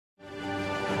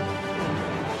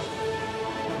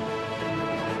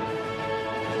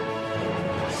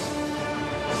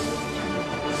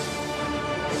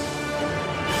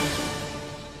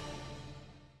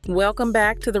Welcome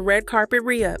back to the Red Carpet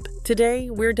Re-Up. Today,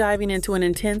 we're diving into an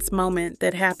intense moment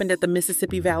that happened at the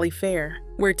Mississippi Valley Fair,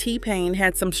 where T-Pain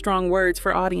had some strong words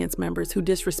for audience members who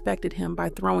disrespected him by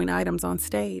throwing items on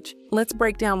stage. Let's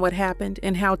break down what happened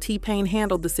and how T-Pain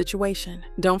handled the situation.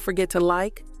 Don't forget to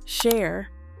like, share,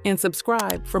 and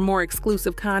subscribe for more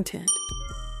exclusive content.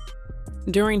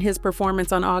 During his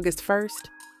performance on August 1st,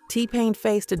 T-Pain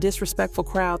faced a disrespectful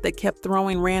crowd that kept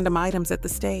throwing random items at the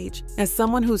stage. As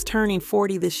someone who's turning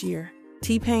 40 this year,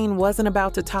 T-Pain wasn't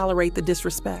about to tolerate the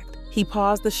disrespect. He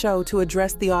paused the show to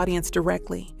address the audience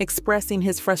directly, expressing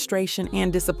his frustration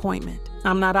and disappointment.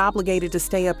 "I'm not obligated to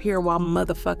stay up here while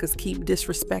motherfuckers keep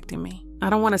disrespecting me. I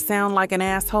don't want to sound like an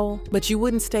asshole, but you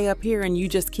wouldn't stay up here and you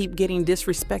just keep getting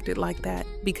disrespected like that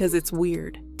because it's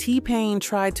weird." T-Pain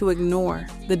tried to ignore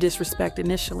the disrespect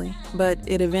initially, but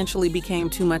it eventually became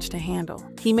too much to handle.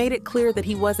 He made it clear that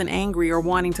he wasn't angry or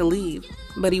wanting to leave,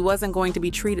 but he wasn't going to be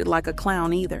treated like a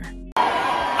clown either.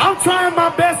 I'm trying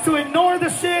my best to ignore the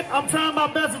shit. I'm trying my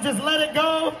best to just let it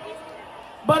go.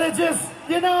 But it just,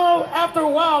 after a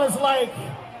while, it's like,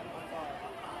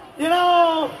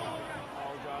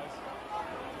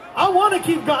 I want to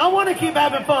keep going. I want to keep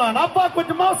having fun. I fuck with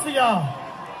the most of y'all.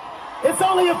 It's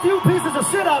only a few pieces of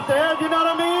shit out there, you know what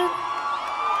I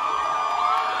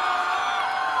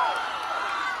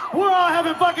mean? We're all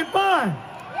having fucking fun.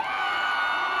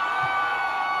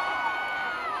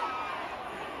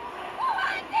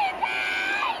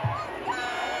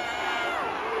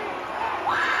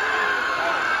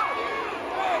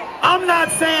 I'm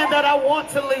not saying that I want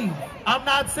to leave. I'm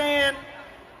not saying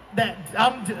that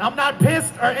I'm not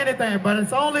pissed or anything, but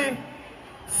it's only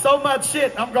so much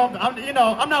shit. I'm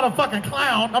not a fucking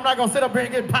clown. I'm not gonna sit up here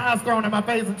and get pies thrown in my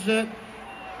face and shit.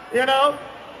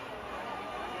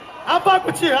 I fuck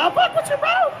with you. I fuck with you,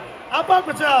 bro. I fuck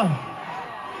with y'all.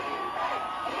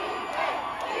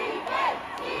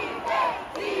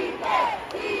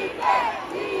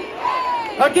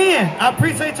 Again, I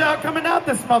appreciate y'all coming out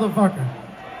this motherfucker.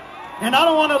 And I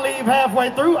don't want to leave halfway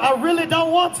through. I really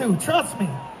don't want to, trust me.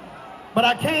 But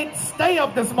I can't stay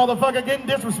up this motherfucker getting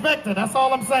disrespected. That's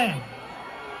all I'm saying.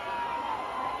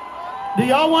 Do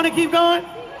y'all want to keep going?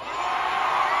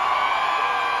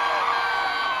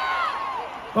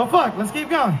 Well, fuck, let's keep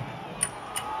going.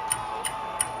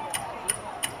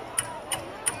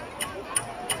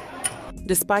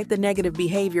 Despite the negative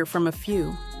behavior from a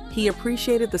few, he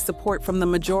appreciated the support from the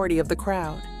majority of the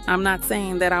crowd. "I'm not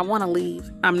saying that I want to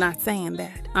leave. I'm not saying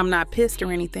that. I'm not pissed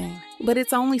or anything. But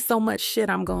it's only so much shit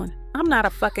I'm not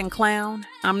a fucking clown.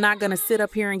 I'm not gonna sit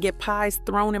up here and get pies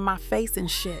thrown in my face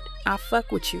and shit. I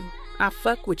fuck with you. I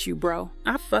fuck with you, bro.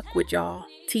 I fuck with y'all."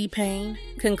 T-Pain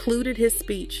concluded his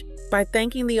speech by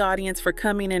thanking the audience for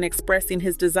coming and expressing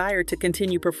his desire to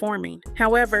continue performing.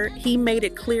 However, he made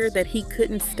it clear that he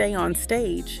couldn't stay on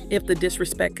stage if the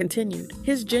disrespect continued.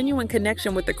 His genuine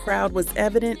connection with the crowd was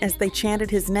evident as they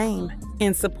chanted his name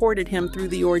and supported him through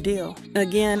the ordeal.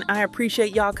 "Again, I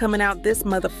appreciate y'all coming out this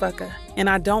motherfucker, and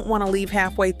I don't want to leave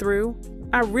halfway through.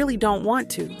 I really don't want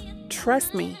to.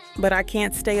 Trust me, but I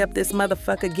can't stay up this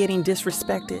motherfucker getting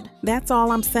disrespected. That's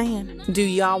all I'm saying. Do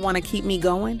y'all want to keep me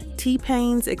going?"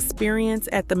 T-Pain's experience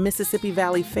at the Mississippi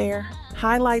Valley Fair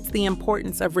highlights the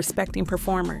importance of respecting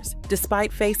performers.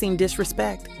 Despite facing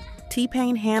disrespect,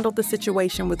 T-Pain handled the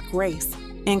situation with grace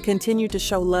and continued to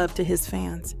show love to his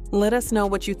fans. Let us know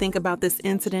what you think about this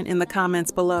incident in the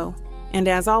comments below. And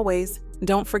as always,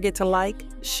 don't forget to like,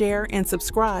 share, and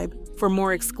subscribe for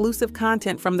more exclusive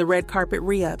content from the Red Carpet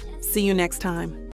Re-Up. See you next time.